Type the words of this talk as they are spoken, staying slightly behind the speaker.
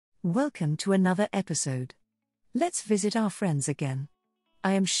Welcome to another episode. Let's visit our friends again.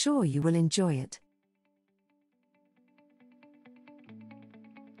 I am sure you will enjoy it.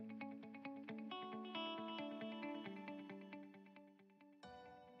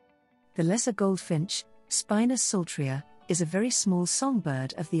 The lesser goldfinch, Spinus psaltria, is a very small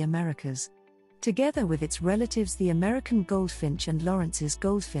songbird of the Americas. Together with its relatives the American goldfinch and Lawrence's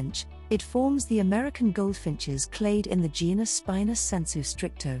goldfinch, it forms the American goldfinches clade in the genus Spinus sensu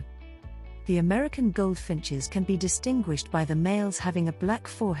stricto. The American goldfinches can be distinguished by the males having a black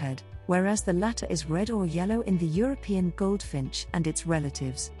forehead, whereas the latter is red or yellow in the European goldfinch and its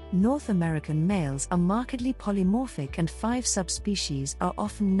relatives. North American males are markedly polymorphic and 5 subspecies are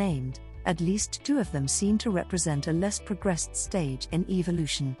often named. At least 2 of them seem to represent a less progressed stage in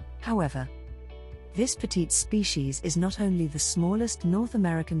evolution, however. This petite species is not only the smallest North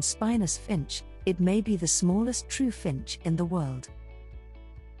American Spinus finch, it may be the smallest true finch in the world.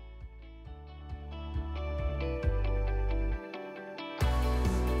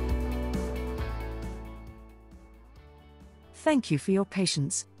 Thank you for your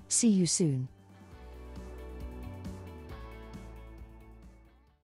patience. See you soon.